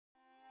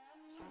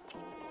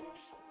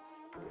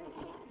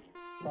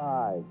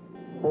5,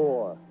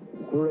 4,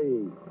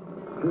 3,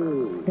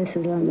 2. This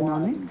is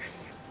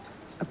Londonomics,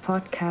 a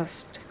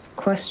podcast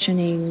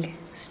questioning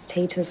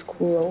status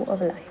quo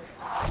of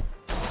life.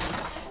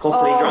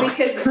 Constantly drunk.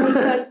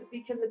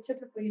 because a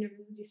typical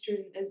university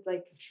student is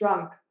like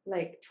drunk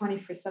like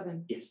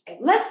 24/7. Yes.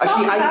 Let's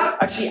talk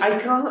about. I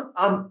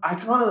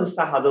can't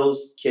understand how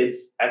those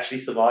kids actually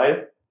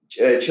survive.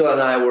 Chilla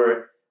and I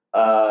were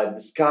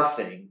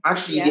discussing.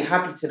 Actually, you'd be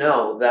happy to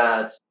know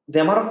that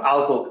the amount of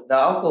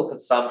alcohol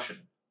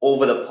consumption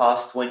over the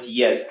past 20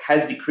 years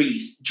has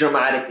decreased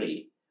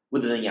dramatically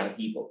within the young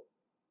people.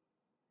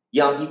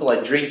 Young people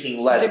are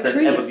drinking less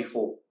than ever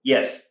before.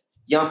 Yes,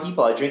 young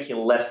people are drinking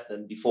less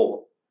than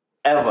before,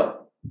 ever,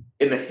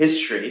 in the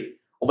history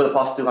over the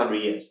past 200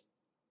 years.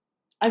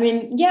 I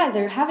mean, yeah,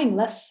 they're having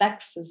less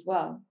sex as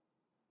well.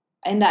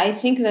 And I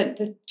think that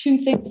the two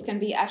things can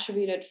be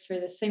attributed for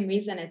the same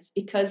reason. It's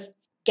because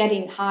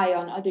getting high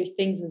on other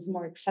things is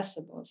more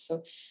accessible.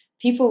 So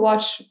people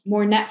watch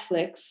more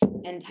Netflix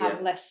and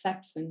have less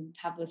sex and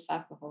have less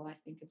alcohol. I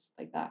think it's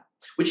like that.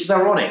 Which is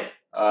ironic,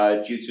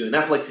 due to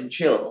Netflix and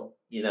chill,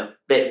 you know,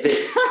 they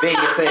think.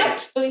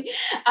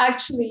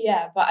 Actually,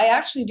 yeah. But I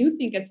actually do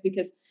think it's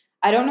because,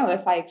 I don't know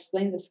if I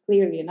explained this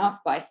clearly enough,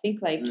 but I think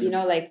you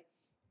know,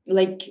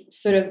 like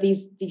sort of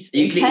these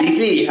you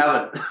clearly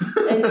haven't.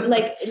 and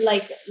like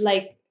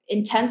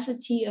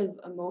intensity of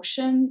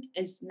emotion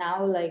is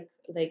now like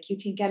you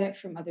can get it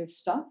from other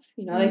stuff,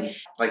 you know,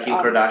 like Kim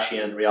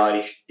Kardashian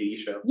reality TV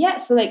show. Yeah,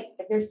 so like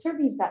there's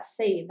surveys that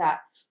say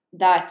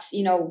that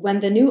you know, when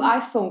the new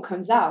iPhone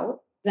comes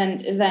out,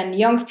 then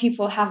young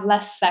people have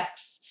less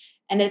sex.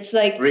 And it's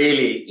like,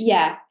 really?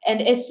 Yeah.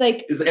 And it's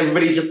like, is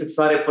everybody just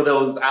excited for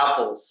those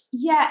apples?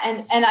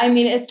 Yeah. And I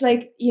mean, it's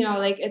like, you know,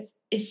 like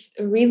it's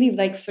a really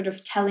like sort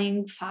of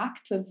telling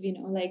fact of, you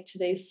know, like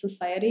today's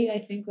society, I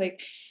think,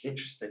 like.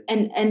 Interesting.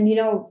 And you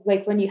know,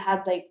 like when you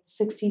had like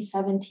 60s,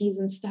 70s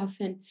and stuff,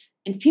 and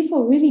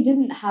people really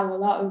didn't have a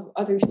lot of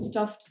other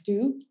stuff to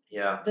do.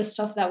 Yeah. The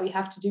stuff that we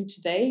have to do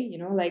today, you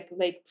know, like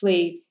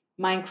play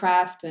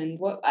Minecraft and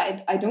what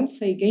I don't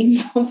play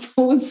games on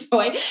phones,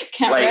 so I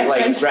can't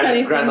reference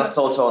like Grand Theft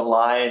Auto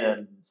Online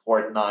and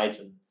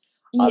Fortnite and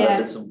other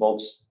bits and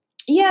bobs.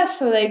 Yeah,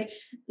 so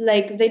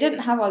like they didn't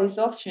have all these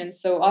options,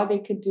 so all they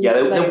could do.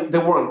 Yeah, they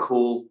weren't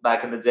cool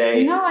back in the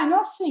day. No, I'm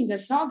not saying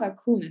that's not about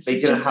coolness. They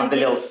didn't have the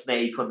little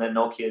snake on their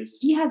Nokias.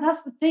 Yeah,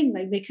 that's the thing.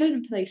 Like they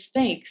couldn't play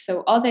Snake,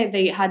 so all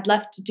they had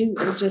left to do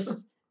was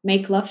just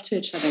make love to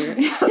each other.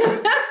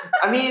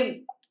 I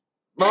mean,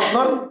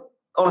 not.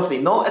 Honestly,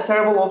 not a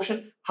terrible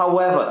option.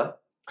 However,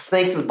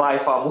 snakes is by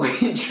far more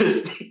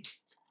interesting.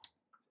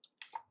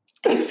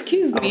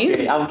 Excuse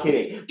me. I'm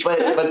kidding.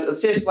 But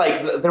seriously,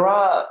 like there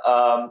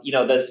are, you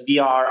know, there's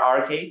VR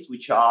arcades,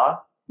 which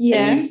are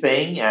a new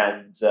thing.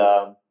 And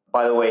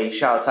by the way,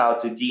 shout out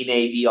to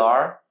DNA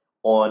VR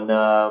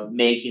on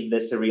making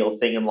this a real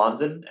thing in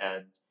London.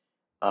 And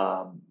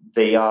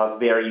they are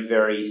very,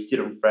 very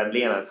student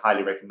friendly, and I'd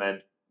highly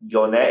recommend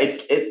going there.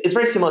 It's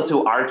very similar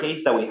to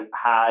arcades that we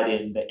had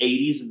in the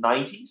 80s and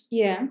 90s.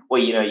 Yeah.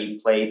 Where, you know, you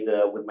played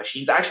with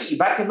machines. Actually,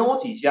 back in the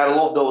noughties, you had a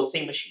lot of those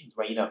same machines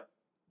where, you know,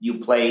 you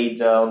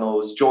played on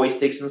those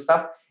joysticks and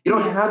stuff. You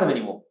don't have them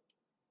anymore.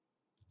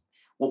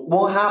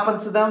 What happened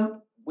to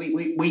them?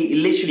 We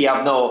literally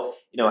have no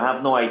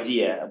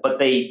idea. But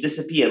they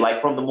disappeared,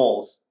 like from the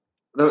malls.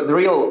 The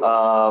real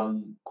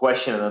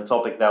question and the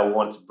topic that I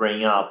want to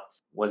bring up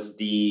was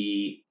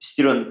the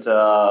student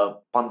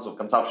funds of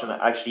consumption,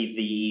 actually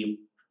the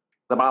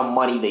amount of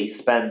money they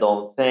spend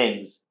on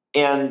things,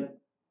 and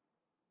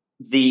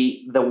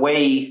the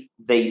way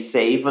they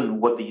save and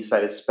what they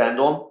decide to spend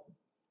on.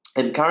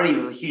 And currently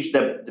there's a huge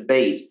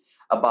debate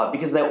about,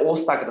 because they're all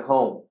stuck at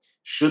home,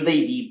 should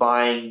they be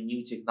buying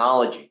new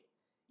technology?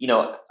 You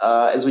know,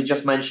 as we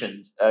just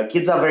mentioned,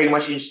 kids are very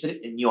much interested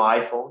in new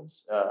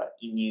iPhones,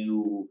 in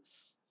new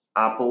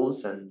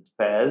apples and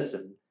pears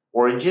and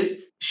oranges.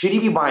 Should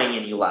you be buying a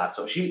new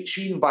laptop? Should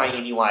you be buying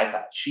a new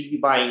iPad? Should you be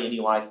buying a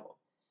new iPhone?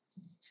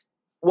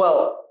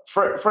 Well,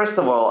 first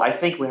of all, I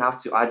think we have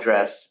to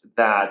address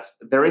that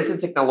there is a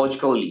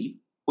technological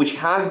leap which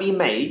has been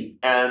made,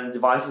 and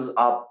devices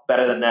are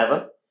better than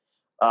ever.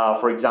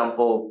 For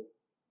example,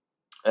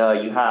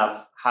 you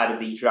have had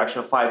the introduction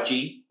of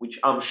 5G, which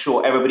I'm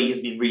sure everybody has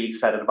been really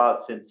excited about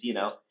since, you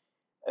know,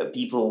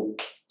 people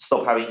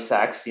stop having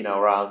sex, you know,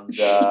 around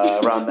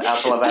the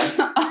Apple events.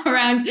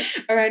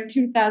 around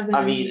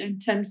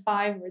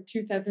 2005 or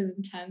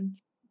 2010.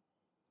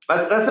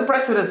 That's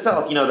impressive in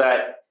itself, you know,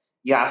 that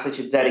you have such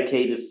a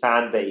dedicated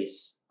fan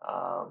base.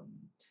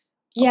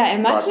 Yeah,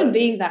 imagine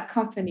being that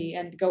company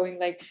and going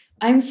like,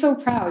 I'm so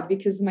proud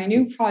because my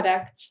new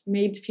products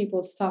made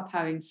people stop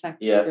having sex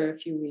for a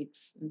few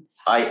weeks.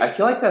 I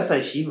feel like that's an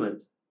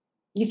achievement.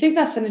 You think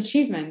that's an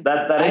achievement?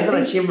 That is an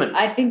achievement.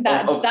 I think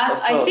that's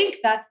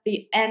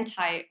the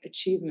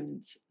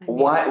anti-achievement.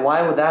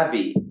 Why would that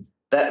be?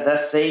 They're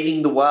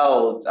saving the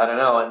world. I don't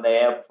know, and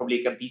they are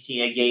probably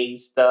competing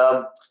against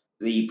the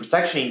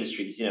protection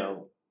industries. You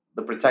know,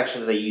 the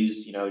protections they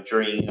use,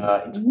 during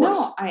intercourse?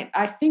 No,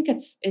 I think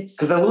it's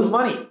Because they lose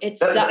money. it's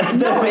That it's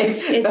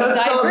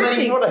sells many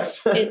diverting.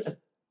 products.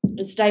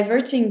 It's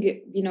diverting,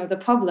 the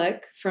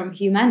public from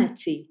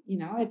humanity.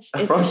 It's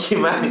From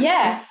humanity.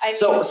 Yeah, I mean,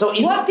 So is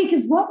what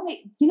because what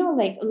like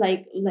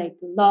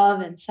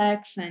love and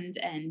sex and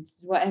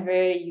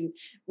whatever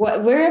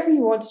wherever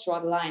you want to draw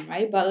the line,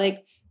 right? But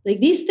like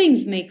these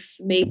things makes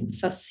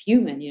us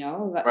human,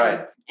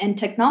 Right. And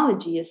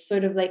technology is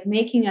sort of like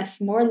making us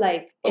more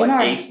like Like in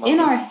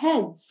our apes,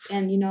 heads,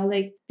 and you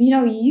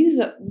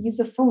use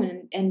a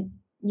phone and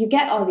you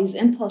get all these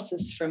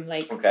impulses from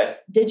like okay.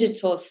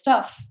 digital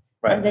stuff,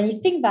 Right. and then you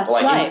think that's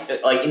Like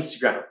life. like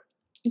Instagram.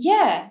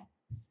 Yeah.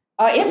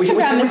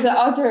 Instagram is the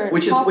other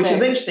which is topic.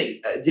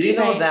 interesting. Did you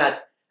know Right. that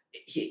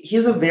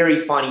here's a very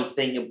funny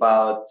thing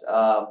about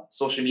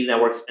social media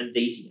networks and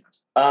dating apps.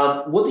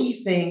 What do you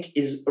think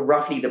is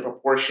roughly the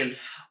proportion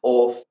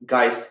of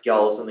guys to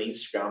girls on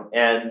Instagram?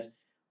 And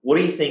what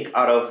do you think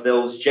out of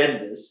those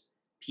genders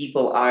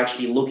people are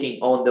actually looking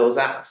on those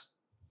apps?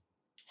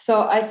 So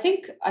I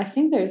think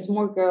there's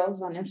more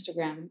girls on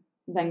Instagram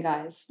than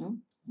guys, no?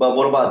 But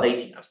what about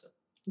dating apps though?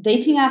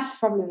 Dating apps,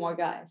 probably more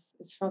guys.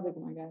 It's probably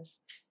more guys.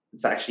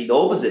 It's actually the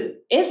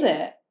opposite. Is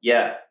it?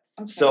 Yeah.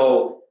 Okay.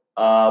 So,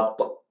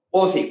 but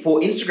also for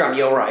Instagram,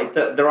 you're right.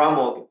 There are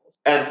more girls,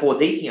 and for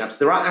dating apps,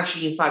 there are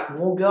actually, in fact,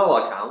 more girl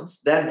accounts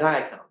than guy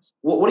accounts.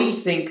 What do you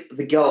think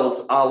the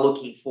girls are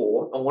looking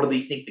for, and what do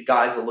you think the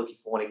guys are looking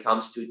for when it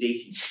comes to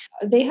dating?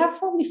 They have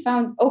probably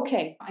found,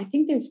 okay, I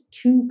think there's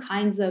two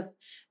kinds of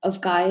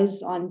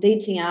guys on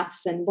dating apps,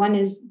 and one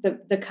is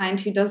the kind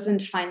who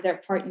doesn't find their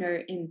partner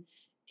in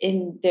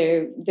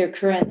their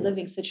current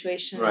living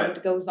situation, Right.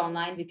 and goes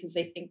online because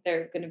they think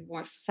they're going to be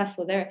more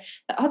successful there.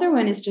 The other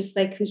one is just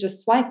like who's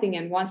just swiping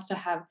and wants to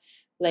have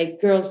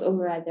like girls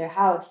over at their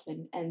house,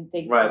 and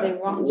they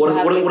want to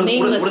have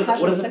nameless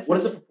casual sex. What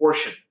is the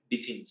proportion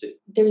between the two?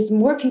 There's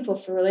more people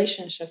for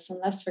relationships and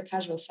less for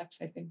casual sex,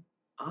 I think.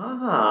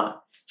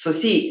 So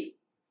see,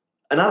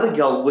 another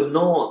girl would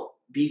not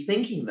be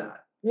thinking that.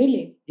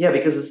 Really? Yeah,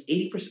 because it's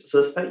 80%. So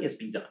a study has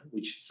been done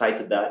which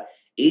cited that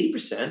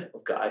 80%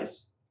 of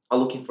guys are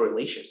looking for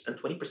relationships, and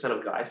 20%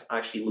 of guys are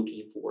actually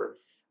looking for,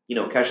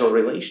 casual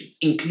relations,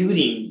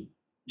 including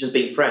just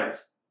being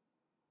friends.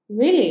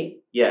 Really?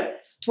 Yeah.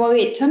 Well,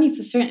 wait,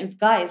 20% of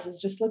guys is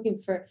just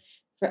looking for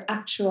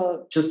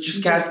actual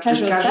Just casual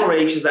casual sex?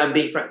 relations and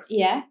being friends.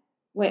 Yeah.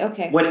 Wait,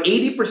 okay. When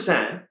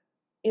 80%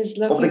 Is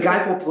looking of the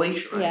guy for,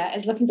 population, right? Yeah,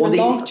 is looking Or for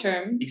dating long apps.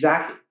 term.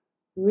 Exactly.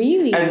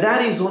 Really? And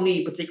that is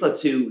only particular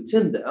to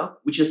Tinder,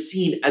 which is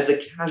seen as a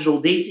casual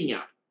dating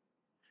app.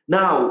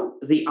 Now,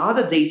 the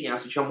other dating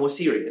apps, which are more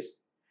serious,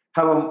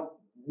 have a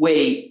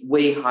way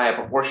higher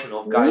proportion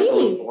of guys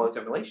Really? looking for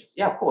long-term relations.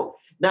 Yeah, of course.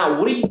 Now,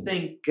 what do you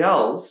think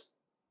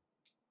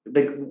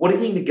what do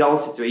you think the girl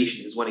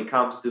situation is when it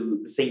comes to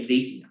the same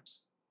dating apps?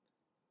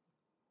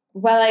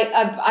 Well,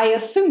 I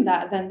assume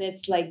that then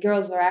it's like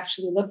girls are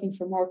actually looking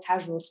for more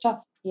casual stuff.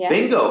 Yeah.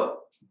 Bingo.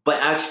 But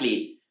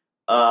actually,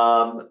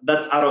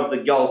 that's out of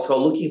the girls who are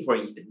looking for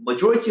anything.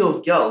 Majority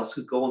of girls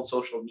who go on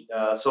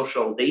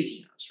social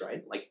dating apps,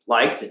 right,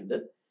 like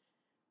Tinder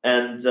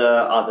and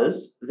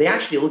others, they're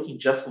actually looking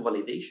just for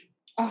validation.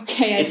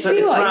 Okay, I It's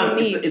see what around.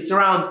 you mean. It's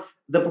around.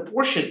 The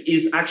proportion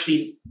is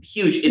actually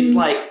huge. It's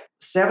like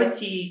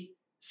 70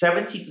 to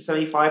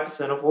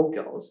 75% of all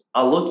girls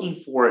are looking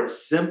for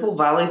simple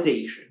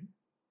validation,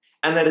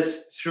 and that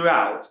is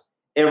throughout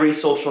every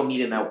social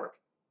media network.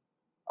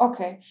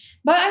 Okay,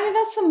 but I mean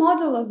that's a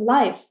model of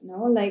life,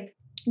 no? Like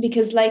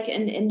because like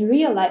in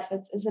real life,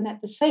 isn't it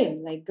the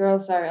same? Like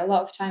girls are a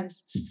lot of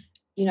times,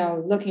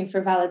 looking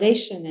for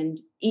validation, and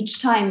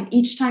each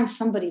time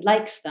somebody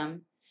likes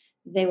them,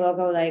 they will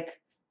go like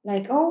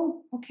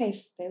oh, okay,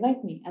 so they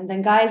like me, and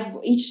then guys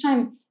each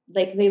time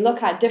like they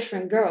look at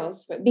different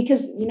girls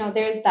because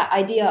there's that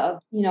idea of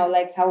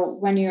like how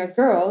when you're a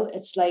girl,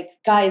 it's like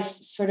guys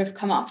sort of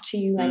come up to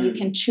you and you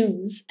can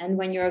choose, and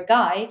when you're a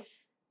guy,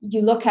 you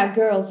look at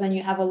girls and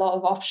you have a lot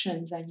of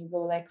options and you go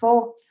like,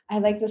 oh, I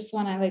like this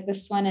one,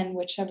 and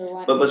whichever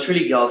one. But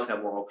truly, girls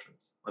have more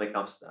options when it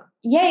comes to that.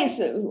 Yeah, it's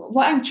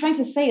what I'm trying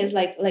to say is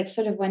like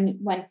sort of when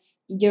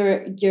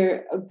you're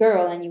a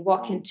girl and you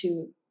walk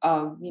into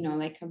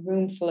like a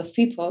room full of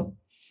people,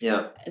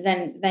 Yeah.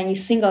 then you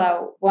single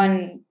out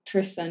one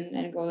person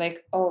and go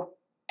like, oh,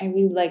 I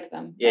really like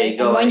them. Yeah, you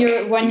go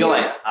and when you go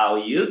like, how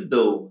you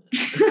doing?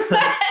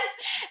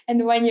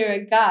 And when you're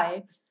a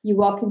guy, you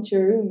walk into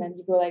a room and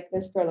you go like,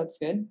 this girl looks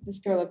good. This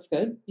girl looks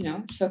good.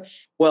 So.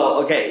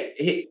 Well,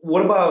 okay.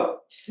 What about?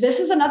 This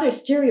is another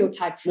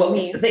stereotype for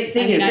me. The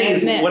thing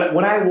is,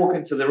 when I walk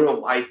into the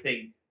room, I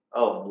think,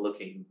 oh, I'm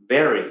looking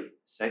very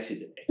sexy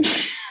today.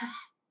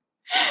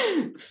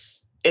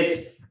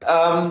 It's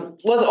well,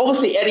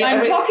 obviously,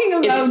 I'm talking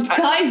about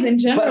guys in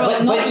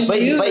general,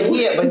 not you.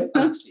 But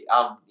honestly,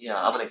 I'm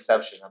an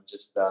exception. I'm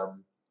just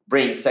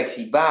bringing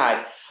sexy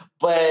back.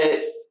 But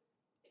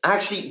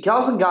actually,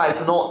 girls and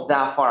guys are not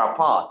that far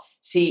apart.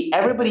 See,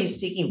 everybody's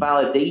seeking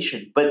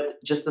validation,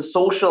 but just the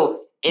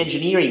social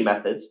engineering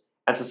methods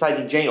and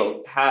society in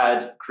general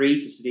had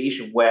created a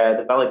situation where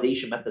the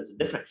validation methods are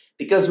different.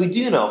 Because we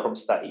do know from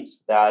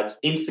studies that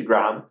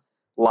Instagram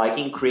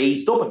liking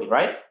creates dopamine,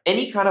 right?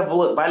 Any kind of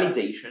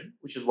validation,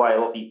 which is why a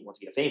lot of people want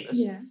to get famous,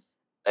 Yeah.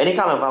 any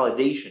kind of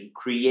validation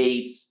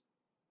creates,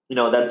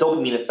 that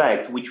dopamine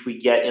effect, which we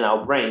get in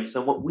our brains,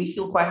 and what we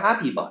feel quite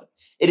happy about it.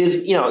 It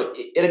is,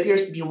 it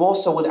appears to be more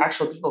so with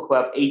actual people who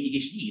have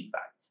ADHD, in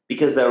fact,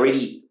 because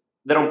they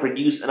don't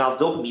produce enough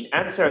dopamine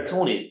and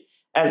serotonin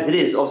as it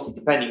is, obviously,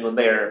 depending on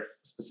their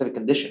specific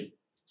condition.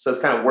 So it's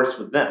kind of worse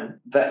with them.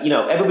 That,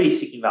 everybody's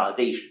seeking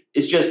validation.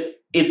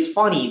 It's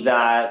funny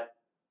that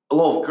a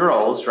lot of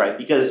girls, right,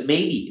 because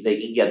maybe they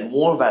can get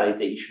more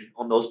validation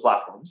on those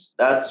platforms.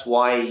 That's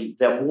why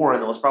they're more on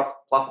those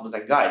platforms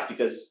than guys,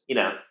 because,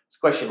 it's a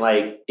question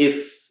like,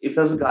 if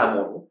there's a guy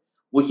model,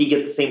 will he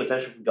get the same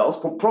attention from girls?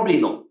 Probably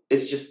not.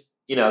 It's just,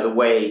 the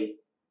way it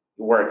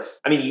works.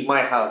 I mean, you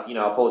might have,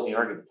 opposing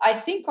arguments. I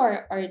think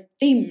our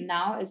theme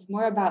now is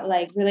more about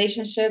like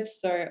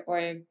relationships or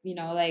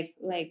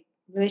like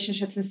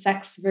relationships and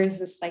sex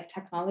versus like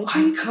technology.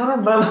 I can't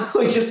remember.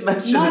 We just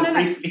mentioned it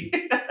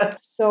briefly.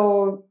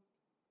 So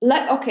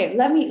let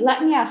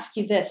me ask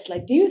you this.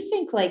 Like, do you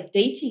think like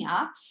dating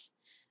apps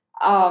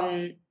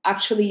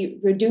actually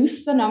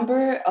reduce the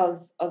number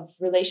of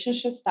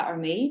relationships that are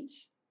made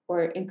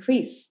or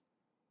increase?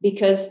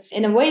 Because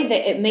in a way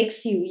that it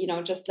makes you,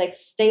 just like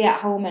stay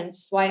at home and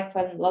swipe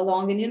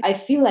along. And I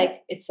feel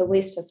like it's a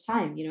waste of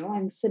time.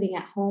 I'm sitting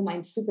at home.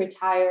 I'm super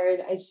tired.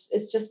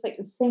 It's just like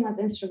the same as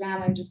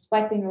Instagram. I'm just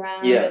swiping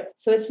around. Yeah.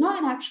 So it's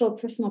not an actual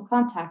personal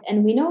contact.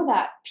 And we know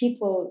that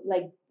people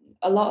like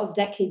a lot of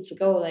decades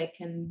ago, like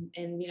in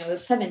the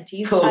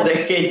 70s.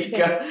 Decades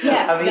ago.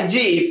 Yeah. I mean,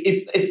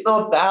 it's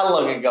not that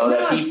long ago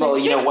that people,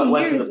 like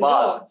went to the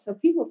bars. So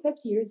people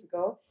 50 years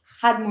ago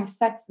had more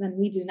sex than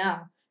we do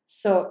now.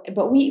 So,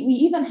 but we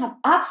even have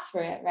apps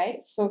for it,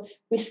 right? So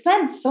we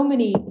spend so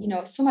many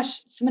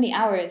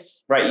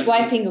hours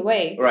swiping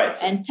away, right?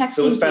 And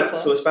texting people.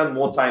 So we spend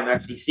more time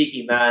actually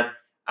seeking than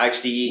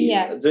actually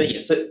doing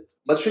it. So,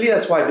 but really,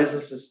 that's why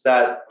businesses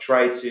that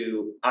try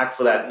to act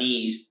for that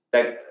need,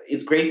 that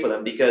it's great for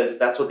them because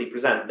that's what they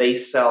present. They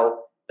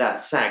sell that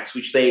sex,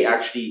 which they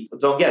actually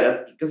don't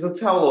get, because that's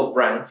how a lot of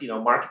brands,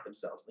 market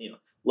themselves.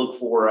 Look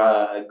for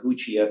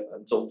Gucci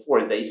and so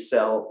forth. They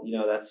sell,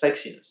 that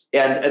sexiness.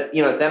 And at the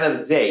end of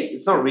the day,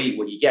 it's not really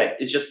what you get.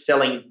 It's just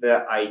selling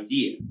the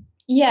idea.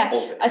 Yeah,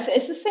 of it.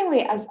 It's the same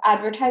way as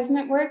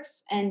advertisement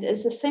works, and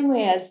it's the same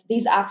way as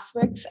these apps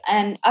works.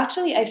 And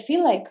actually, I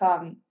feel like,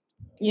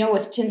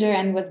 with Tinder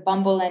and with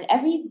Bumble and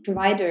every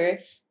provider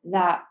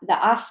that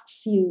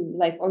asks you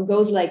like, or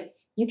goes like,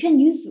 you can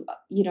use,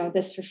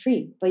 this for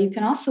free, but you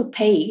can also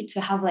pay to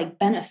have like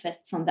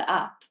benefits on the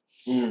app.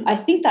 I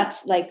think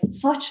that's like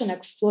such an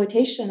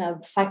exploitation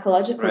of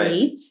psychological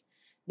needs,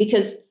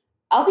 because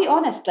I'll be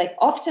honest, like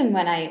often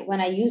when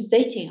I use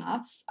dating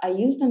apps, I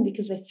use them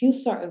because I feel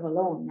sort of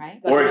alone, right?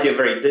 But or if you're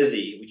very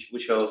busy,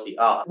 which obviously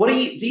are. What do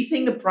you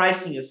think the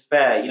pricing is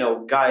fair,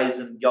 guys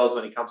and girls,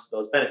 when it comes to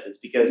those benefits?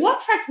 Because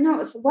what price? No,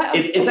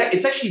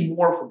 it's actually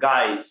more for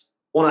guys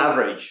on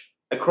average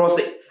across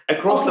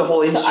the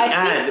whole industry,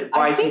 and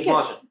by a huge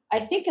margin. I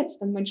think it's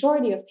the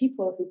majority of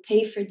people who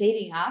pay for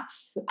dating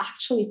apps, who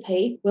actually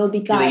pay, will be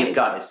guys. You think it's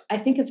guys? I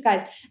think it's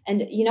guys.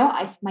 And,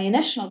 my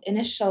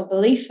initial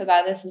belief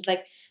about this is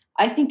like,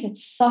 I think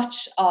it's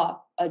such a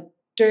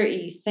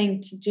dirty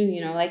thing to do,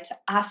 like to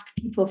ask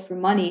people for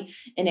money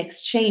in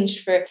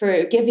exchange for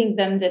giving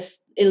them this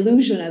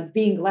illusion of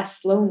being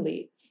less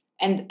lonely.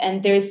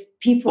 And there's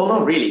people. Well,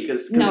 not really,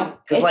 because in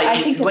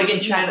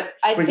China,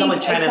 for example,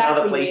 in China and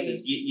other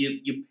places,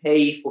 you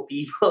pay for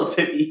people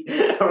to be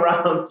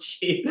around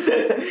you.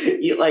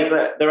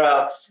 There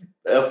are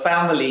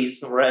families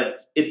for rent.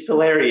 It's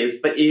hilarious,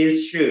 but it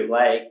is true.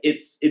 Like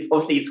it's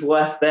obviously it's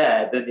worse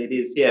there than it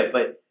is here,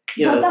 but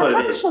that's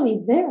what it is.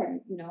 Actually there,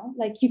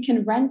 like you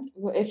can rent,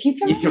 if you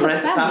can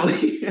rent a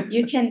family.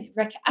 You can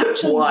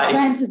actually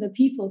rent the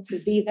people to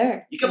be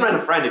there. You can rent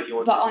a friend if you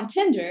want but on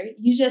Tinder,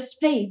 you just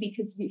pay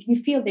because you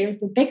feel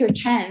there's a bigger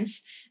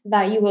chance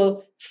that you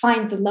will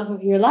find the love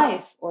of your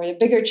life, or a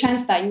bigger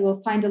chance that you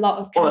will find a lot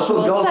of casual that's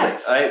what girls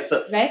sex. think, right?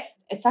 So, right?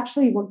 It's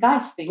actually what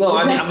guys think. Well,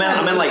 I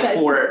meant like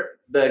for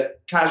the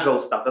casual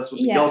stuff. That's what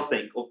the girls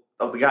think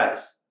of the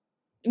guys.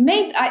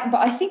 Maybe, but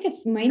I think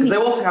it's mainly because they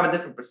also have a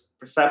different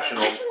perception.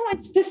 I don't know.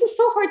 This is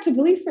so hard to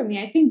believe for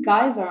me. I think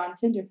guys are on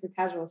Tinder for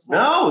casual sex.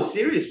 No,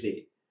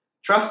 seriously,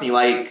 trust me.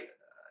 Like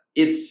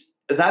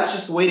that's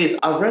just the way it is.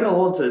 I've read a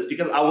lot into this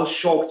because I was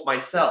shocked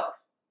myself.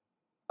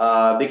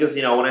 Because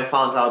when I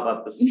found out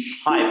about this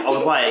hype, I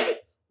was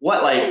like,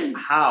 "What? Like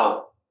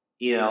how?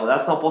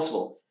 That's not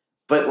possible."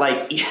 But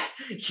like,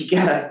 you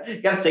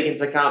gotta take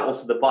into account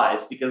also the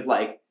bias, because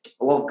like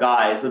a lot of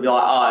guys will be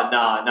like, "Oh,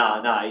 nah,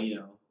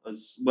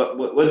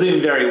 we're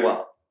doing very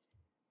well,"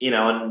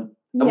 and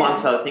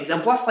amongst other things.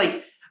 And plus,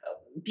 like,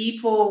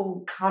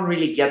 people can't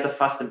really get the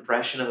first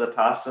impression of the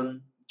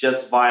person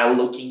just via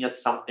looking at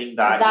something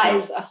that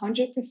is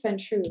 100%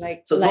 true.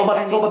 Like, so it's all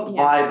about the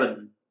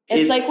vibe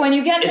It's like when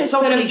you get it's this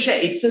so sort of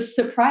cliche. it's a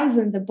surprise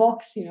in the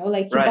box,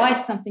 like you Right. buy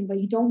something but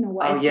you don't know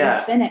Oh, what's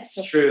yeah. in it.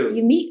 So It's true.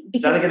 you meet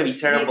It's either because going to be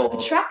terrible the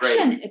or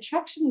great.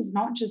 attraction is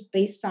not just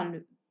based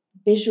on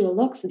visual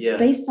looks. It's Yeah.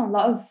 based on a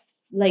lot of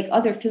like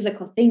other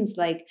physical things,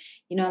 like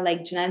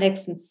like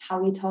genetics and how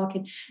you talk,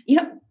 and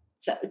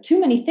so too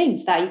many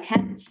things that you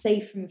can't say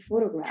from a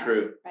photograph.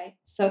 True. Right.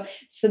 So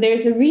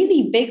there's a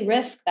really big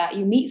risk that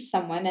you meet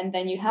someone and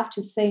then you have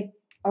to say,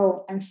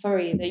 oh, I'm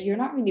sorry, that you're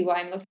not really what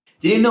I'm looking.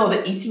 Did you know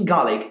that eating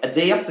garlic a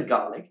day after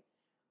garlic,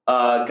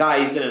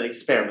 guys in an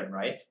experiment,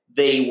 right?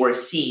 They were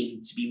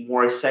seen to be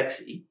more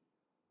sexy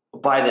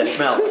by their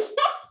smells.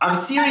 I'm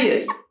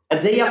serious. A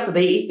day after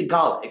they ate the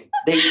garlic,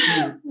 they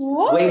seem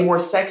What? way more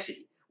sexy,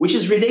 which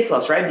is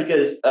ridiculous, right?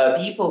 Because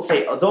people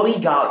say, oh, don't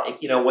eat garlic,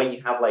 when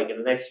you have like in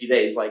the next few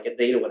days, like a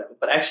date or whatever.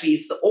 But actually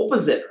it's the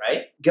opposite,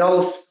 right?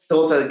 Girls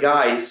thought that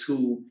guys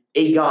who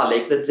ate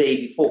garlic the day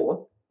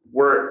before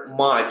were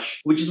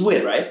much, which is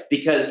weird, right?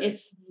 Because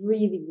It's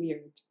really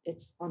weird.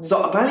 It's honestly.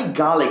 so apparently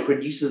garlic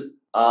produces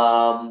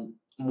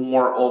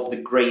more of the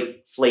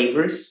great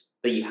flavors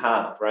that you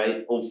have,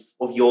 right?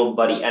 Of your own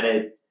body. And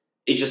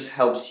it just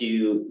helps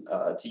you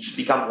to just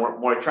become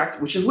more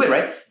attractive, which is weird,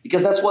 right?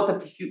 Because that's what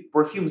the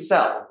perfumes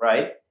sell,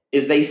 right?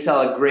 Is they sell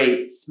a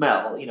great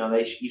smell,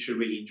 you should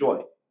really enjoy,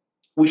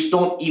 which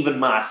don't even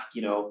mask,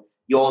 your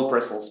own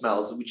personal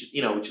smells, which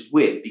is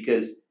weird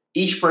because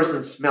each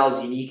person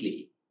smells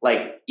uniquely.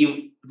 Like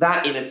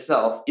that in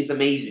itself is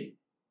amazing.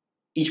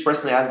 Each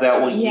person has their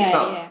own unique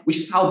smell, which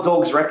is how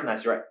dogs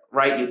recognize you,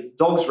 right? Your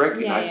dogs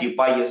recognize you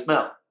by your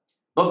smell,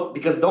 not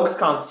because dogs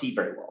can't see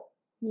very well.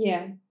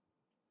 Yeah.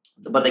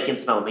 But they can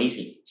smell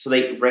amazing. So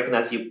they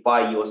recognize you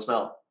by your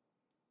smell.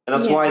 And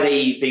that's why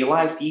they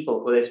like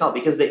people who they smell,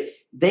 because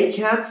they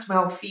can't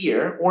smell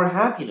fear or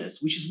happiness,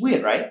 which is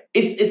weird, right?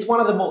 It's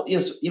one of the most,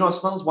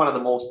 smell is one of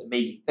the most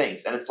amazing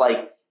things. And it's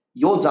like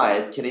your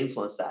diet can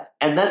influence that.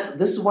 And this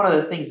is one of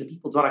the things that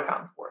people don't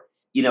account for.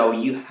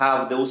 You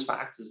have those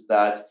factors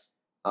that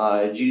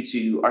due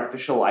to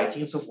artificial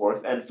lighting and so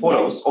forth, and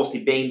photos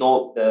obviously being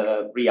not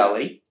the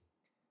reality,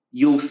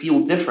 you'll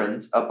feel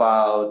different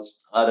about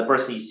the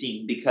person you're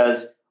seeing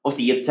because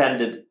obviously you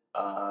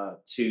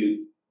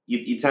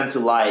tend to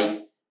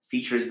like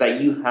features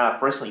that you have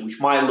personally, which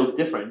might look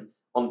different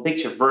on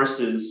picture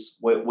versus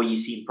what you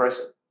see in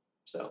person.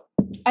 So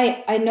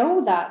I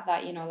know that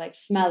like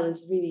smell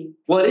is really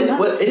it is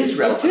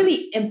relevant. It's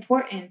really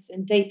important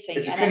in dating.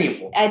 It's extremely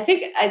important. I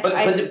think but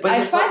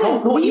I find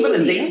it not even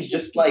in really dating,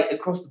 just like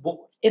across the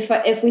board.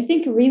 If we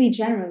think really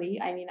generally,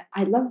 I mean,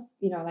 I love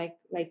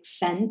like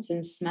scent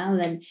and smell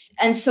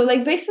and so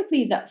like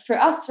basically that for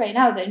us right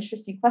now, the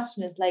interesting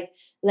question is like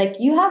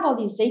you have all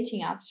these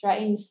dating apps,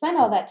 right? And you spend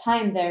all that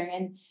time there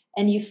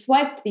and you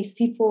swipe these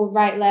people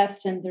right,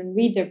 left, and then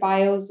read their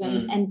bios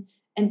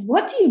and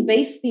what do you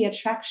base the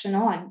attraction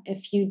on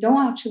if you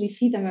don't actually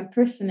see them in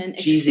person and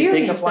cheesy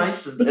experience pickup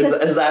lines? Is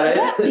that it?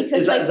 Yeah,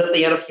 because, is that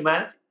the end of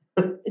humanity?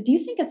 Do you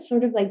think it's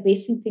sort of like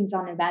basing things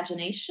on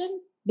imagination?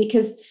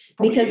 Because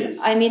is.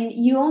 I mean,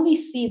 you only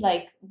see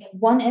like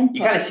one input.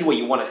 You kind of see what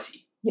you want to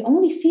see. You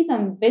only see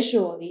them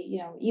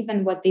visually,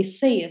 even what they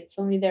say, it's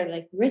only there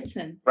like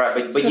written.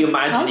 Right, but So you're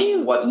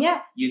imagining what yeah.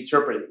 you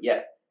interpret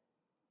it,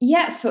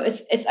 Yeah, so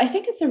it's I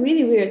think it's a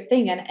really weird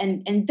thing,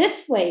 and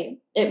this way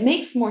it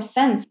makes more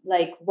sense,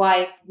 like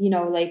why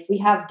like we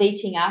have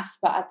dating apps,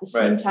 but at the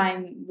same time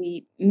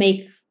we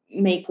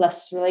make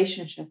less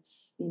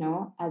relationships,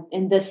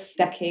 in this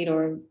decade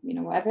or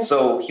whatever.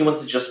 So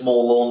humans are just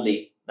more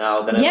lonely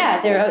now than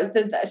ever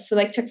before. So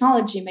like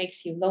technology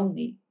makes you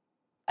lonely.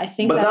 I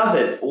think. But does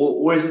it,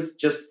 or is it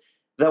just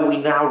that we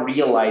now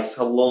realize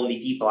how lonely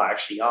people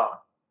actually are?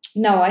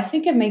 No, I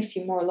think it makes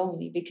you more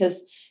lonely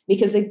because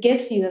it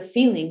gives you the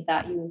feeling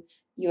that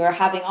you are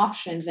having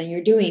options and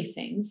you're doing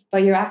things,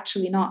 but you're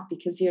actually not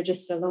because you're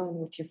just alone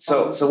with your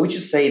phone. So would you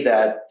say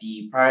that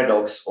the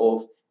paradox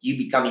of you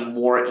becoming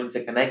more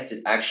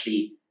interconnected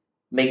actually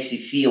makes you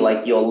feel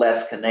like you're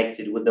less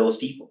connected with those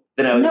people?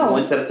 No,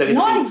 instead of talking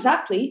not to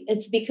exactly.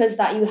 It's because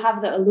that you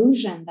have the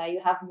illusion that you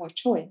have more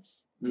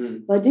choice.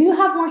 Mm. But do you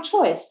have more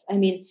choice? I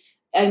mean,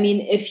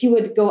 if you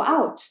would go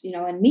out,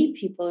 and meet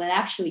people and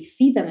actually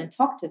see them and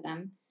talk to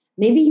them,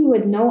 maybe you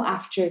would know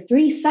after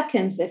 3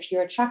 seconds if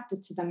you're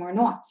attracted to them or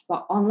not.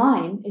 But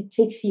online, it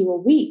takes you a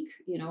week,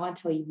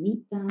 until you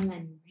meet them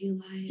and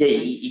realize.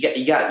 Yeah,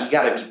 you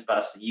got to meet the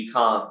person. You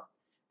can't.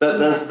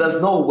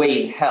 There's no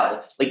way in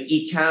hell. Like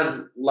you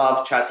can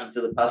love chatting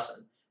to the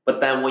person, but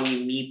then when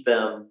you meet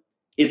them,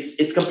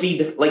 it's completely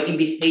different. Like you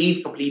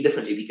behave completely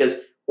differently because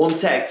on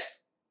text,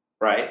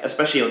 right?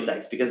 Especially on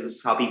text, because this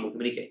is how people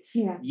communicate.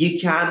 Yeah. You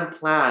can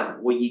plan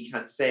what you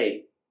can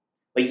say.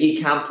 Like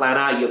you can plan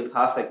out your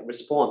perfect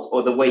response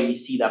or the way you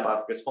see that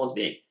perfect response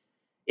being.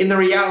 In the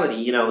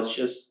reality, it's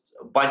just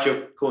a bunch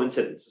of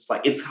coincidences.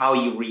 Like it's how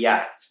you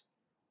react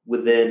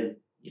within,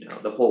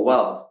 the whole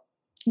world.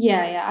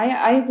 Yeah,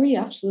 I agree,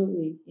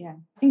 absolutely. Yeah.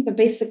 I think the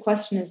basic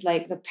question is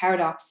like the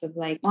paradox of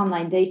like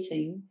online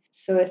dating.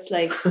 So it's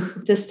like,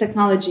 does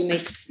technology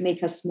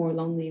make us more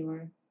lonely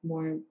or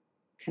more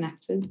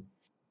connected?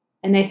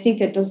 And I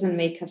think it doesn't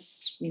make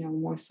us,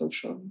 more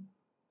social.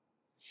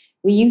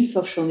 We use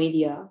social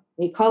media.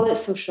 We call it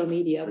social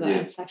media, but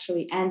it's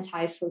actually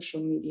anti-social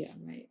media,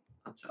 right?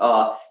 Was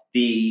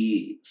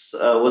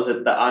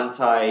it the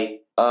anti?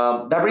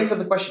 That brings up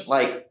the question,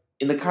 like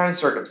in the current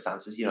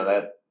circumstances,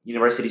 that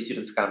university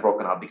students are kind of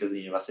broken up because the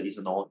universities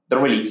they don't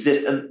really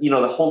exist, and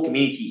the whole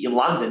community in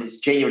London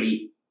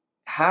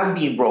has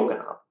been broken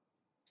up.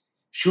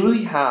 Should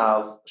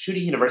the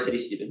university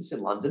students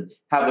in London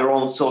have their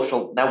own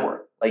social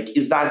network? Like,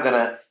 is that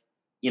gonna,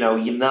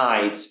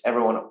 unite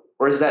everyone,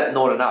 or is that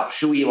not enough?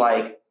 Should we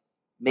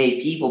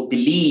make people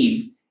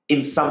believe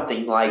in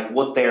something like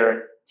what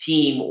their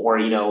team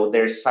or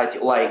their society,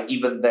 like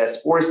even the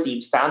sports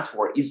team stands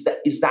for? Is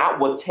that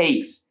what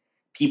takes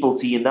people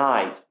to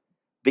unite?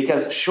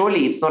 Because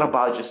surely it's not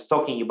about just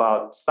talking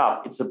about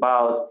stuff. It's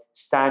about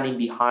standing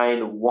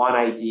behind one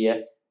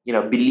idea,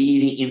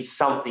 believing in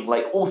something,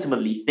 like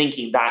ultimately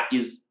thinking that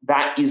is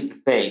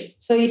the thing.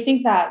 So you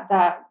think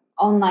that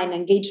online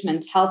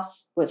engagement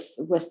helps with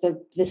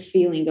this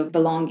feeling of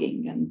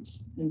belonging and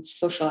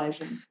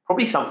socializing?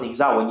 Probably something is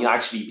that when you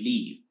actually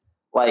believe.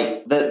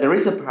 Like there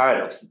is a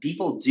paradox.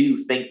 People do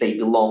think they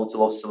belong to a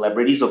lot of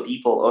celebrities or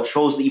people or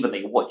shows even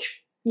they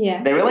watch.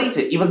 Yeah. They relate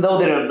to it, even though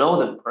they don't know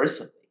them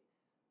personally.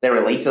 They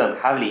relate to them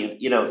heavily.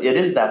 And, it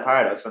is that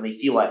paradox, and they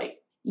feel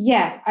like.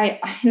 Yeah, I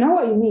know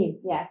what you mean.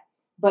 Yeah.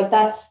 But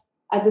that's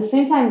at the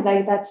same time,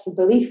 like that's a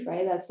belief,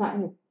 right? That's not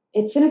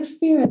it's an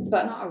experience,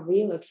 but not a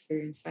real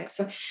experience, right?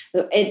 So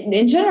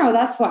in general,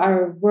 that's what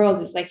our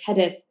world is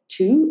headed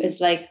to, is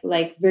like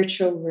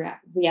virtual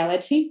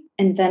reality.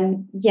 And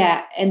then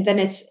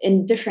it's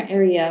in different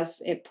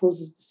areas, it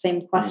poses the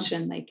same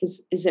question, like,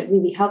 is it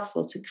really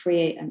helpful to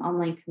create an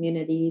online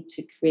community,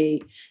 to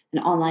create an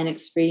online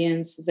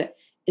experience?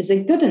 Is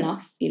it good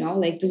enough?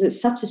 Does it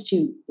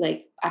substitute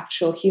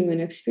actual human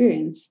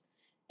experience?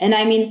 And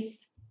I mean,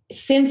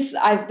 since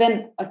I've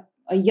been a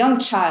young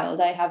child,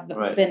 I have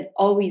been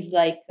always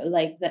like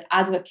the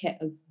advocate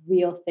of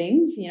real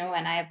things,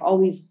 and I have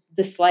always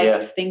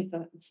disliked things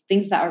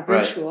that are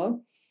virtual. Right.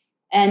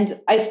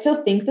 And I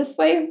still think this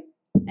way.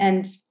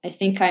 And I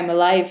think I'm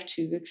alive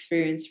to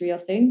experience real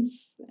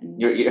things. And,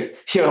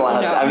 you're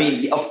allowed to. I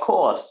mean, of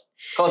course,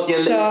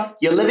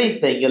 you're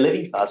living thing, you're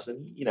living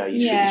person. You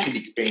should be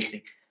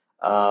experiencing.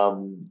 But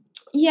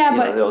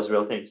those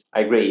real things.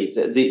 I agree.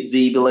 Do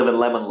you believe in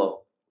lemon law?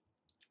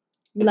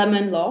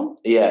 Lemon law?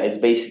 Yeah, it's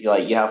basically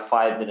like you have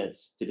 5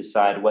 minutes to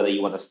decide whether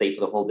you want to stay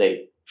for the whole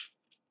day.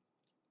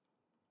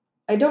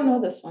 I don't know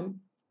this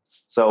one.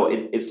 So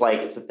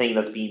it's a thing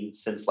that's been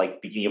since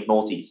beginning of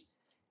noughties.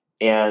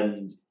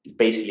 And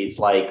basically it's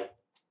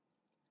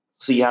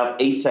so you have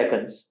 8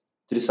 seconds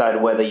to decide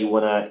whether you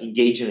want to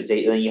engage in a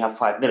date, and then you have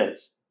 5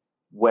 minutes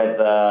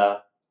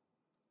whether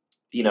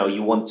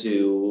you want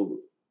to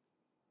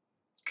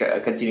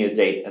continue the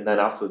date, and then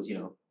afterwards, it's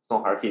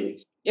no hard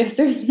feelings. If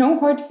there's no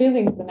hard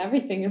feelings, then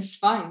everything is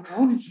fine,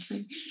 no?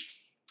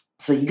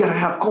 So you gotta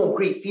have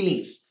concrete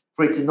feelings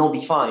for it to not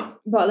be fine.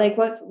 But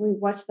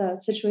what's the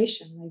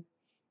situation?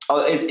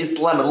 It's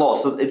lemon law.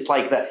 So it's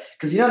like that,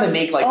 because they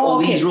make all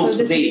these rules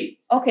for dating.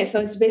 Okay, so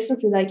it's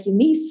basically like you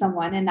meet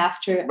someone, and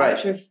after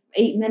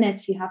 8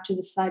 minutes, you have to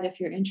decide if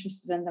you're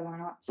interested in them or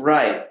not.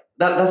 Right.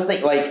 That's the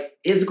thing.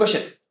 Here's the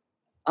question.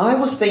 I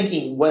was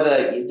thinking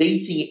whether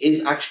dating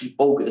is actually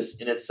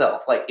bogus in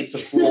itself. It's a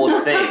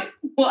flawed thing.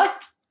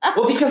 What?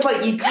 Well, because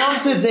you come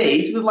to a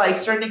date with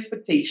certain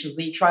expectations,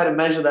 and you try to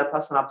measure that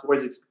person up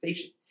towards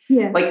expectations.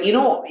 Yeah. You're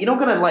not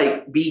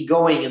gonna be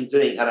going and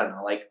doing, I don't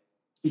know,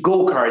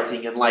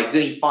 go-karting and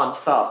doing fun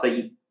stuff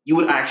that you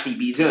would actually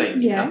be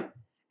doing. Yeah.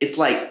 It's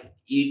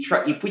you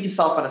put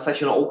yourself in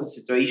such an awkward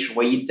situation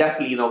where you're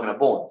definitely not gonna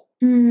bond.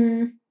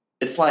 Mm.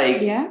 It's what are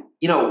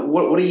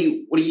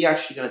you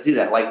actually gonna do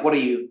that? What are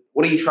you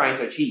trying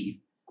to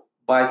achieve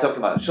by talking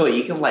about? Sure,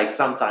 you can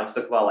sometimes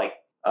talk about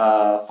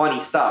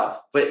funny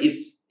stuff, but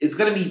it's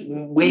going to be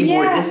way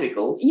more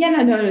difficult.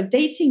 Yeah, no.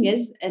 Dating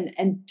is,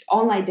 and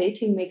online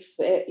dating makes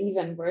it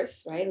even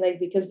worse, right?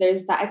 Because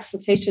there's that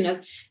expectation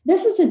of,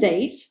 this is a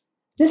date,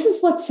 this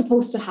is what's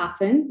supposed to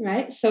happen,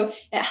 right? So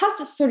it has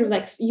this sort of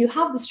you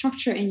have the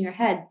structure in your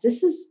head.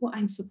 This is what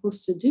I'm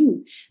supposed to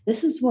do.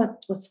 This is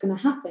what's going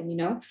to happen,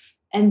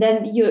 And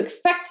then you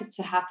expect it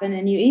to happen,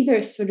 and you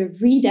either sort of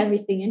read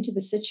everything into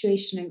the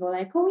situation and go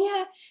oh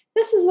yeah,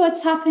 this is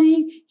what's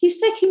happening.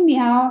 He's taking me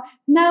out.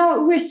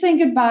 Now we're saying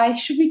goodbye.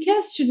 Should we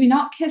kiss? Should we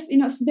not kiss?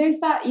 So there's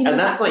that, and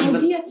that's that not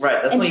idea. Even,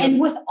 right. That's and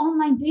with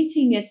online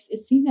dating,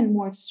 it's even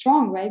more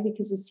strong, right?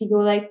 Because it's you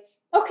go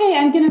okay,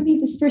 I'm going to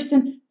meet this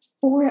person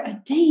for a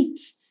date.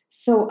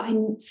 So I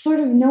sort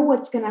of know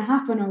what's going to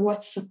happen or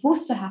what's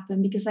supposed to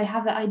happen, because I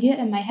have the idea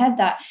in my head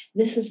that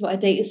this is what a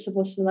date is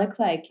supposed to look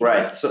like.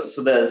 Right. So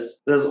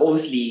there's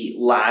obviously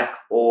lack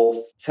of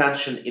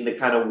tension in the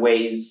kind of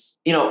ways,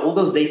 all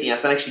those dating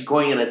apps and actually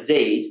going on a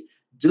date,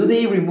 do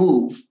they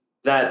remove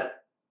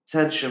that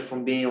tension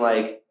from being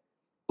ooh,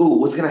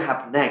 what's going to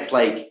happen next?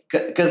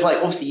 Because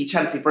obviously you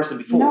chatted to a person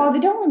before. No, they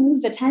don't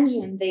remove the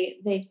tension.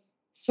 They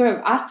sort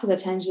of add to the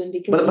tension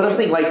because. But that's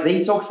the thing, like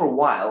they talk for a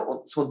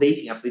while. So on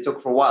dating apps, they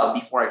talk for a while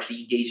before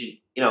actually engaging,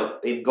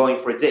 in going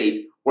for a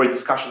date or a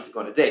discussion to go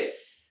on a date.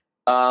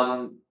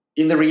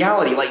 In the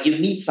reality, like you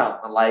meet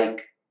someone,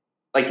 like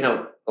a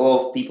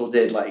lot of people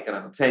did, like, I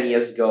don't know, 10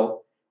 years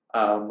ago.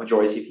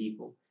 Majority of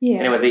people. Yeah.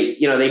 Anyway,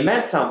 they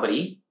met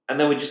somebody and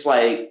then we're just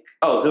like,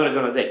 oh, do you want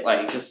to go on a date?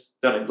 Like, just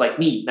don't like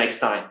meet next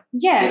time.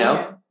 Yeah.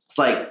 Yeah. It's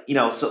like,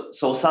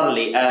 so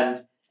suddenly, and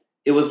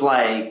it was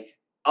like,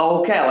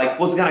 oh, okay, like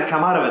what's gonna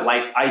come out of it?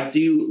 Like, I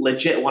do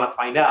legit want to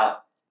find out,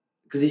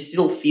 because you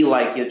still feel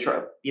like you're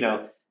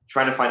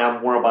trying to find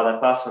out more about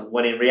that person,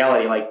 when in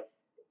reality, like,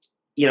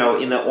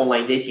 in the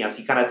online dating apps,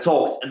 you kind of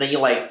talked, and then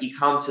you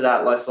come to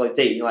that last like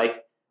date, you're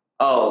like,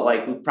 oh,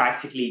 like we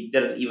practically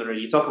didn't even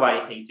really talk about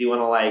anything. Do you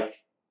want to like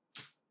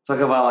talk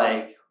about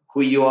like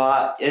who you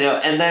are,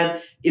 And then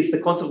it's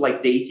the concept of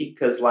like dating,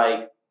 because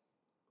like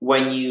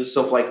when you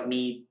sort of like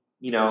meet,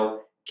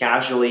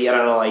 casually, I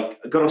don't know,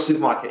 like go to a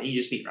supermarket and you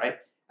just meet, right?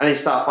 And then you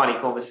start finding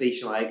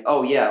conversation like,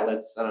 oh yeah,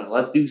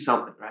 let's do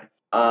something, right?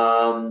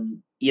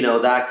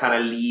 That kind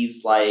of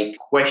leaves like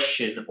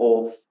question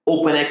of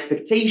open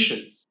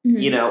expectations.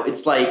 Mhm.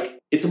 It's like,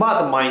 it's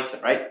about the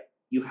mindset, right?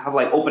 You have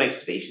like open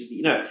expectations.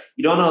 You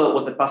don't know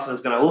what the person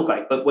is going to look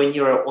like, but when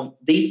you're on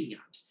dating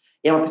apps,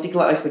 you have a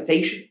particular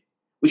expectation,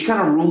 which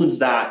kind of ruins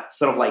that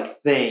sort of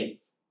like thing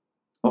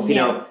of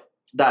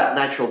that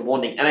natural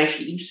bonding. And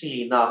actually,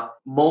 interestingly enough,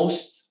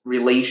 most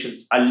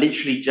relations are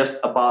literally just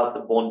about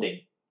the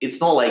bonding. It's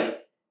not like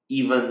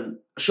even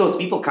sure,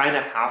 people kind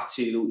of have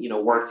to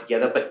work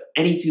together, but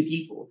any two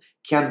people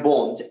can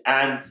bond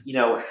and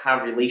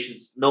have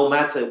relations, no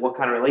matter what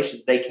kind of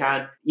relations they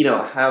can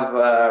have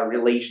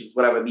relations,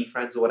 whatever, be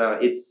friends or whatever.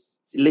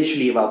 It's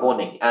literally about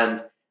bonding,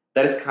 and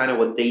that is kind of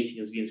what dating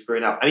has been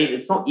screwing up. I mean,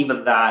 it's not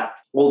even that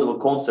old of a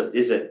concept,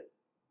 is it?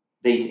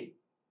 Dating.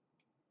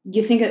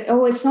 You think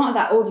it's not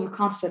that old of a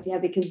concept,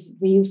 because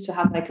we used to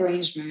have like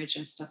arranged marriage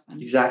and stuff.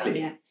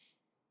 Exactly.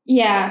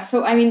 Yeah.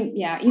 So I mean,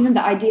 even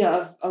the idea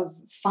of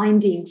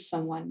finding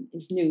someone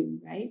is new,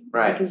 right?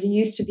 Right. Because it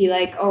used to be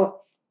like, oh,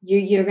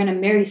 you're gonna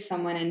marry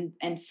someone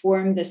and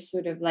form this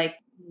sort of like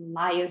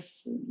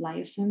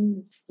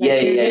liaison.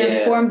 Like you're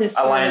gonna form this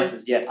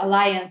alliances,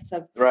 alliance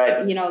of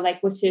right.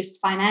 Like with your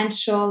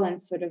financial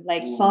and sort of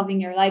like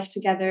solving your life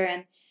together,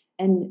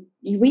 and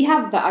we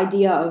have the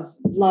idea of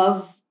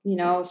love.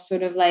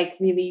 Sort of like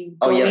really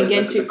going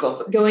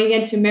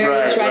into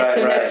marriage, right?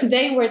 So right.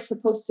 Today we're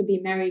supposed to be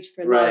married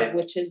for love,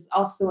 which is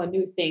also a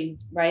new thing,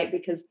 right?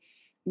 Because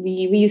we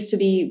used to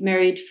be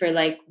married for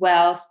like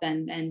wealth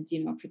and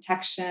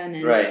protection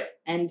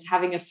and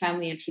having a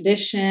family and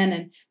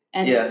tradition,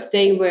 and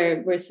today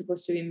we're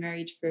supposed to be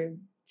married for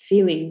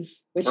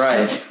feelings, which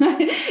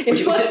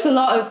puts a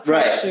lot of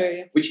pressure.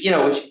 Right. Which you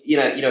have a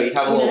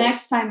The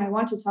next time I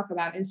want to talk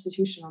about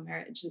institutional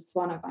marriage, it's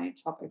one of my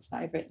topics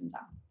that I've written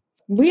down.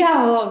 We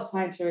have a lot of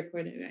time to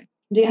record it, right?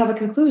 Do you have a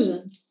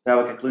conclusion? I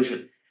have a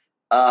conclusion.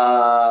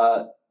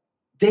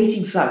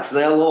 Dating sucks.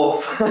 There are a lot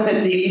of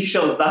TV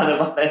shows done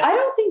about it. I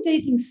don't think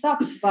dating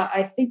sucks, but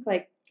I think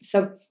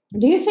so.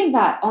 Do you think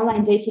that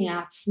online dating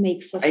apps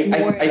makes us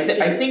more? I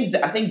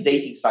think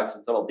dating sucks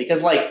in total,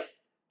 because like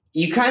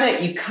you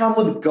come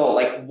with a goal,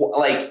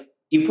 like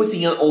you're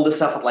putting in all this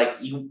stuff, like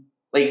you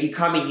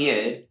coming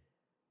in,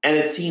 and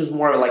it seems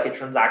more like a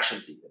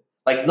transaction to you.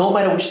 Like no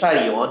matter which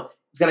side you're on,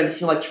 it's gonna be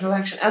seen like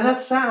transaction, and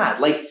that's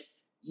sad. Like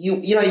you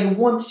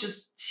want to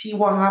just see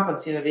what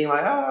happens. Being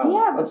like, oh,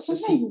 yeah, but let's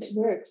just see. Sometimes it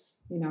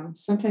works.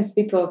 Sometimes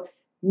people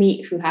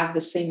meet who have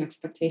the same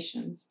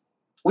expectations,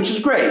 which is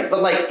great.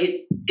 But like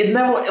it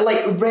never, like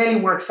it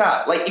rarely works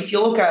out. Like if you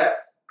look at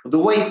the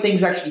way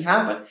things actually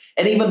happen,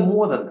 and even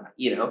more than that,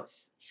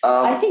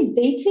 I think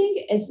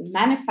dating is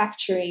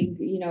manufacturing,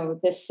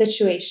 this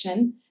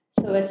situation.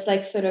 So it's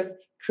like sort of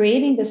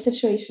creating the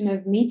situation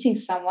of meeting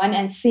someone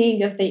and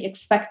seeing if they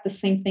expect the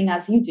same thing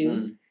as you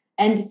do.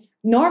 And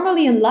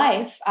normally in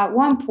life, at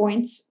one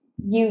point,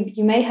 you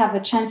may have a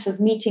chance of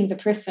meeting the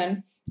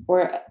person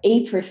or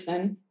a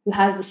person who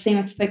has the same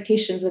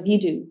expectations of you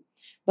do.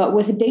 But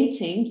with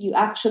dating,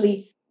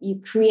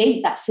 you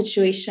create that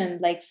situation,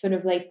 like sort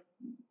of like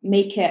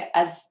make it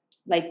as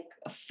like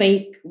a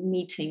fake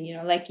meeting,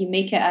 like you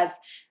make it as,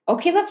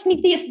 okay, let's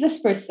meet this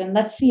person.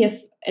 Let's see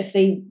if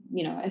they,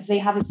 if they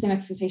have the same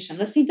expectation.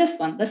 Let's meet this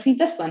one. Let's meet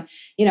this one.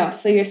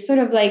 So you're sort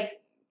of like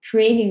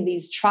creating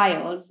these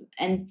trials,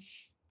 and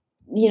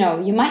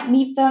you might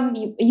meet them.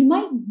 You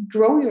might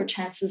grow your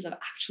chances of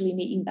actually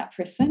meeting that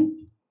person.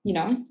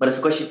 But it's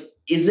a question: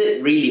 is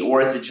it really,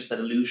 or is it just an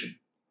illusion?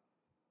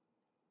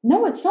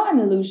 No, it's not an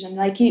illusion.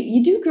 Like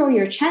you do grow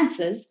your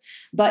chances,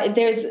 but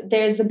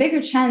there's a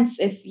bigger chance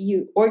if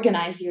you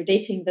organize your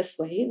dating this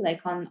way, like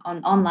on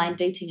online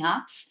dating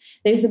apps.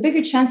 There's a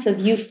bigger chance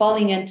of you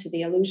falling into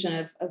the illusion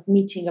of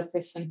meeting a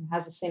person who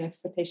has the same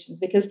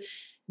expectations, because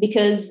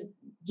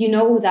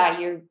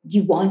that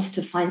you want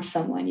to find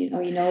someone,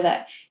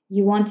 that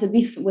you want to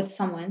be with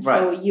someone. Right.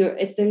 So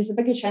there's a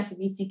bigger chance of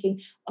you thinking,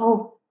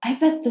 oh, I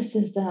bet this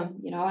is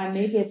them, and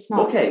maybe it's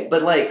not. Okay,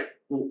 but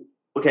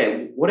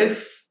what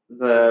if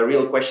the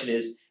real question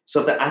is,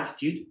 So the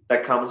attitude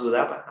that comes with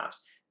that,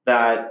 perhaps,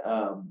 that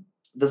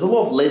there's a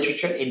lot of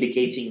literature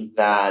indicating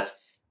that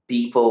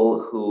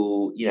people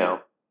who,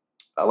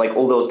 like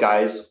all those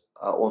guys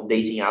on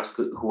dating apps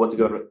who want to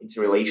go into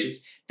relations,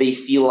 they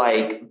feel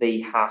like they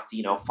have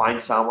to,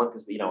 find someone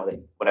because,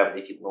 whatever,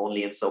 they feel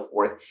lonely and so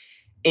forth.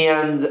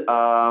 And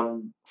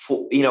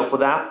for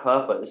that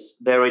purpose,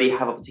 they already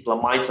have a particular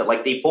mindset.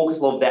 Like they focus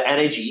a lot of their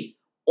energy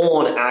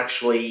on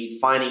actually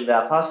finding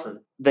that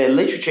person. The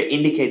literature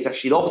indicates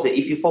actually the opposite.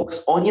 If you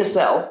focus on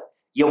yourself,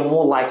 you're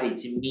more likely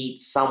to meet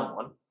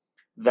someone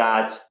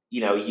that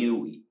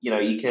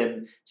you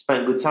can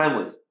spend good time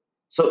with.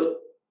 So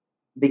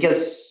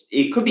because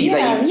it could be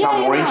that you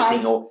become more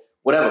interesting or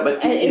whatever,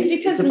 but it's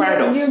because a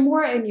paradox. You're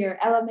more in your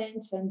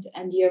element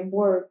and you're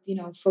more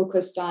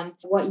focused on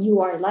what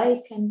you are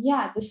like, and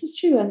this is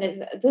true,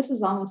 and this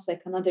is almost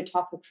like another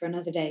topic for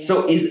another day.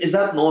 So is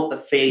that not the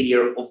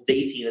failure of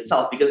dating in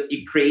itself, because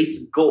it creates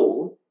a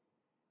goal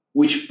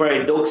which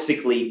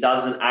paradoxically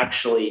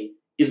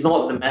is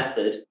not the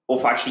method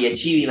of actually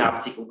achieving that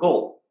particular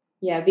goal?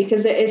 Yeah,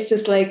 because it's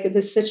just like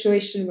this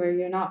situation where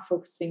you're not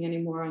focusing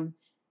anymore on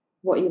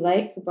what you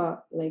like,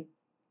 about like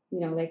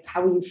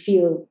how you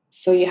feel.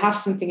 So you have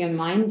something in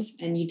mind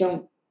and you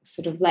don't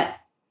sort of let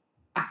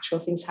actual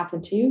things happen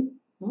to you.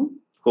 No?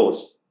 Of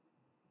course.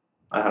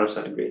 I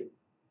 100% agree.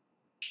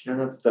 And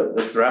that's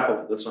the wrap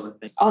up of this one, I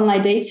think.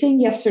 Online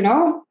dating, yes or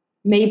no?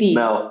 Maybe.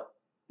 No.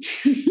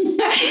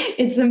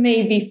 It's a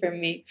maybe for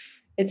me.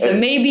 It's a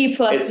maybe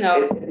plus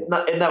no.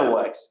 It never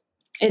works.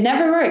 It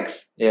never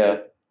works. Yeah.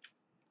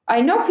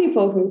 I know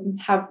people who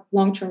have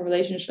long-term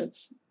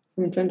relationships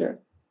from Tinder.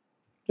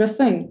 Just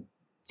saying.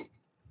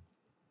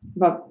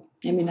 But,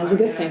 I mean, that's a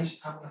good thing. I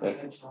just happen to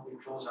think,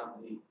 we close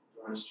out the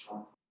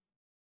restaurant.